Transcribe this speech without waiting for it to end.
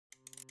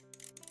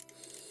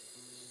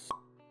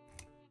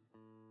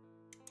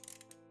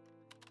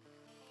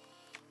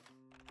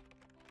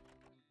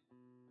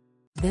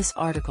This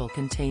article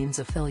contains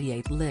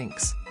affiliate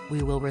links.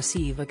 We will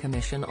receive a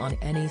commission on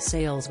any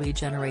sales we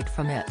generate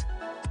from it.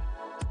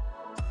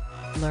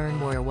 Learn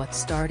more what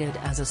started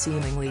as a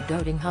seemingly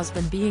doting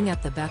husband being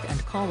at the beck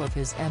and call of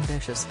his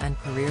ambitious and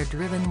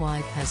career-driven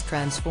wife has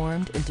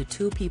transformed into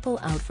two people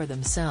out for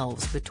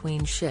themselves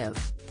between Shiv,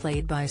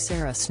 played by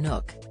Sarah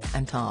Snook,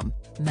 and Tom,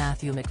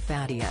 Matthew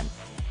McFadden.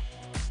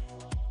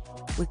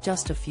 With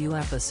just a few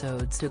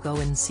episodes to go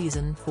in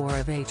Season 4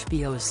 of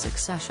HBO's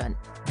Succession,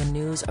 the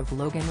news of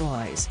Logan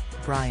Roy's,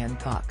 Brian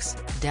Cox,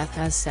 death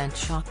has sent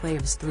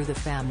shockwaves through the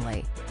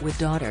family, with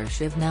daughter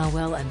Shiv now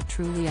well and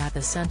truly at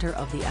the center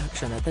of the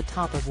action at the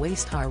top of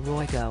Waystar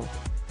Royco.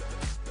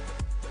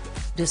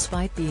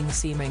 Despite being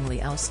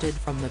seemingly ousted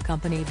from the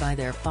company by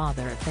their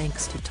father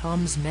thanks to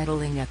Tom's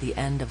meddling at the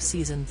end of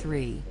Season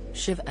 3,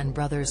 Shiv and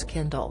brothers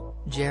Kendall,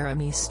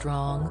 Jeremy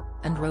Strong,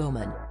 and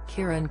Roman,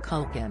 Kieran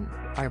Culkin,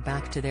 are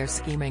back to their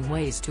scheming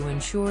ways to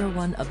ensure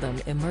one of them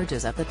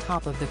emerges at the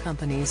top of the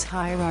company's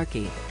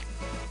hierarchy.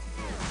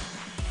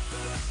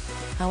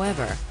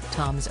 However,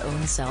 Tom's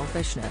own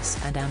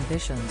selfishness and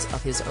ambitions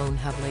of his own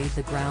have laid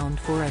the ground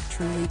for a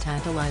truly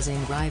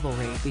tantalizing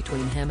rivalry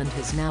between him and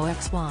his now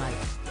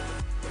ex-wife.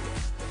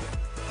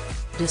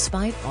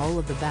 Despite all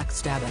of the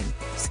backstabbing,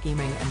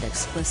 scheming and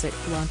explicit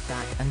blunt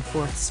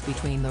back-and-forths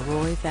between the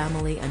Roy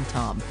family and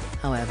Tom,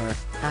 however,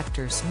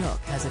 actor Snook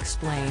has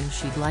explained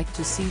she'd like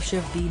to see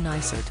Shiv be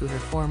nicer to her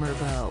former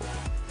beau.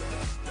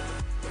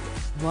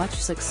 Watch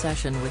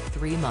Succession with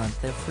 3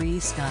 months of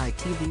free Sky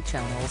TV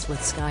channels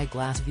with Sky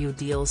Glassview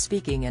deal.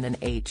 Speaking in an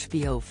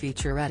HBO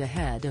featurette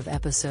ahead of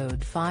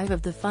episode 5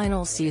 of the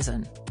final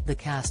season, the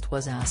cast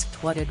was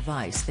asked what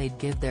advice they'd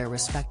give their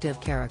respective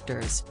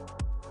characters.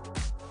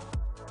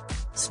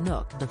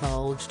 Snook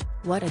divulged,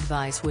 "What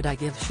advice would I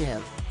give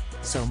Shiv?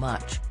 So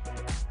much.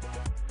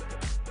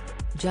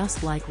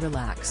 Just like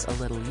relax a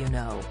little, you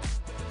know.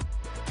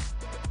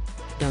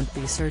 Don't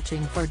be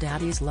searching for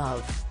daddy's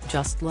love,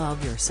 just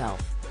love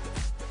yourself.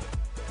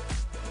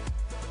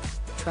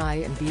 Try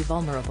and be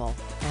vulnerable,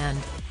 and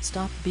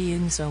stop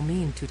being so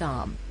mean to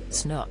Tom,"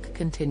 Snook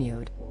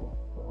continued.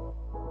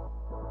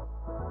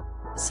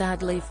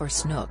 Sadly for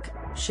Snook,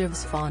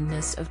 Shiv's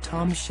fondness of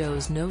Tom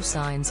shows no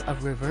signs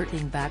of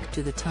reverting back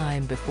to the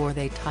time before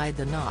they tied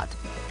the knot.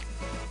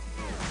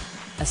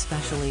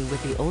 Especially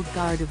with the old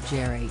guard of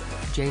Jerry,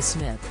 J.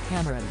 Smith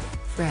Cameron,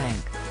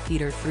 Frank,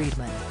 Peter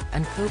Friedman,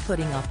 and co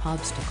putting up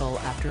obstacle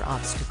after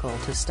obstacle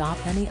to stop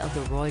any of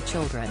the Roy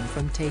children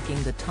from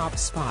taking the top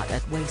spot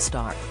at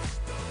Waystar.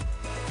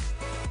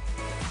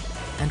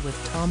 And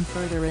with Tom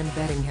further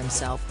embedding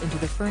himself into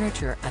the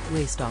furniture at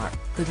Waystar,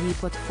 could he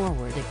put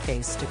forward a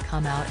case to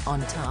come out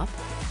on top?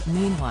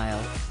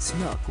 Meanwhile,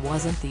 Snook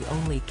wasn't the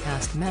only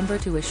cast member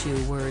to issue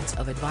words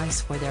of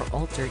advice for their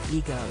alter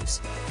egos.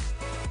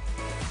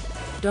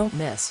 Don't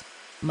miss.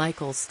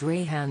 Michael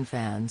Strahan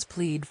fans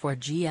plead for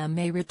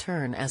GMA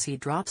return as he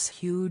drops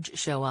huge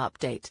show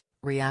update.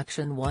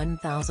 Reaction: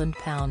 1,000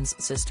 pounds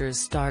sisters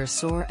star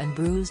sore and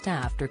bruised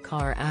after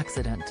car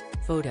accident.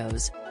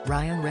 Photos: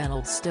 Ryan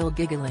Reynolds still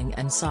giggling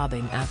and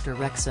sobbing after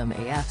Wrexham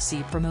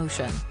AFC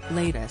promotion.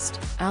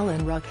 Latest: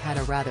 Alan Ruck had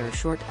a rather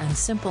short and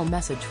simple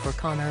message for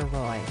Connor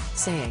Roy,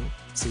 saying,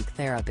 "Seek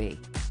therapy.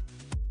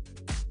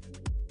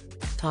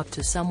 Talk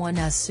to someone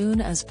as soon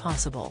as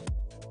possible."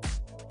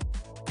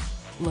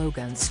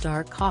 Logan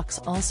star Cox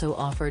also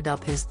offered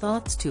up his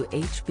thoughts to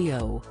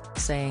HBO,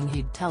 saying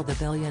he'd tell the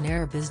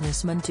billionaire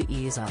businessman to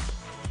ease up.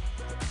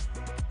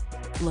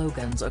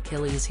 Logan's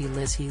Achilles heel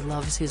is he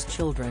loves his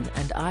children,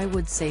 and I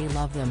would say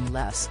love them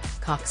less,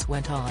 Cox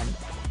went on.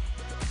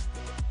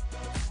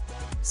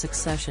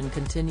 Succession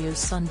continues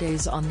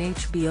Sundays on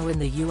HBO in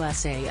the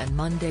USA and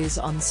Mondays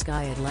on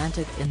Sky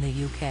Atlantic in the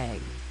UK.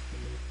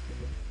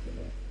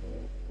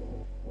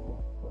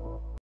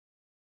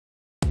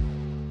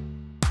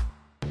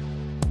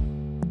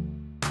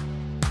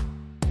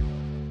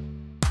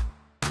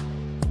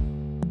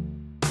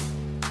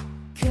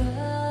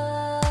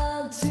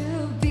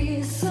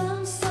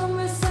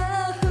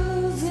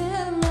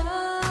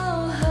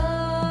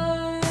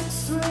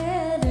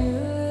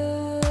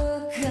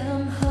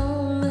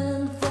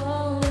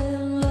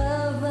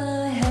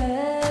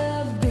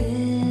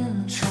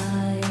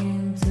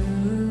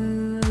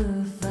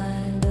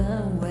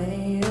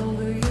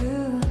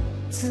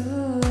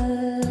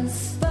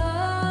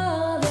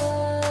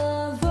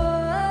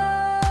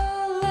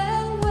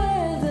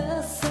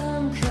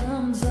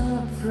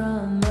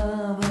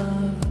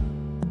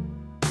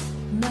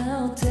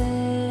 Now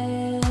take